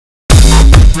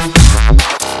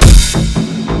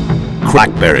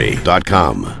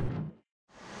CrackBerry.com.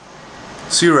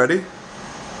 So you ready?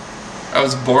 I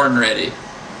was born ready.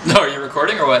 No, are you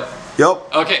recording or what?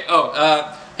 Yep. Okay,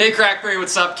 hey CrackBerry,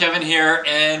 what's up? Kevin here,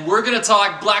 and we're gonna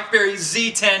talk BlackBerry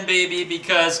Z10, baby,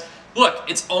 because look,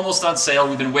 it's almost on sale.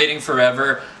 We've been waiting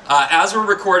forever. As we're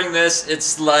recording this,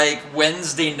 it's like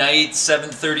Wednesday night,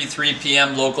 7:33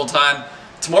 p.m. local time.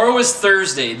 Tomorrow is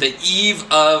Thursday, the eve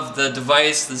of the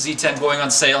device, the Z10 going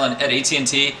on sale at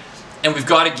AT&T, and we've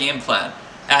got a game plan.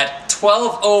 At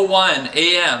 12:01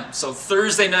 a.m., so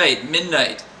Thursday night,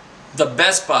 midnight, the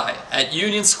Best Buy at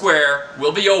Union Square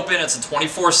will be open. It's a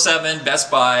 24/7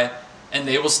 Best Buy, and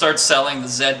they will start selling the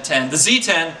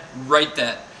Z10 right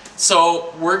then.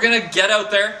 So we're gonna get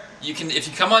out there. You can, if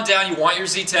you come on down, you want your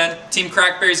Z10. Team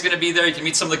BlackBerry is gonna be there. You can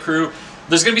meet some of the crew.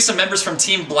 There's gonna be some members from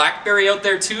Team BlackBerry out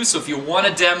there too. So if you want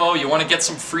a demo, you want to get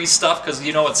some free stuff, because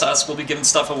you know it's us. We'll be giving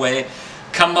stuff away.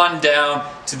 Come on down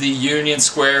to the Union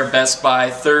Square Best Buy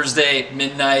Thursday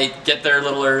midnight. Get there a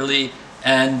little early,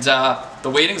 and the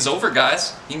waiting's over,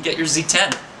 guys. You can get your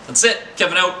Z10. That's it.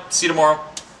 Kevin out. See you tomorrow.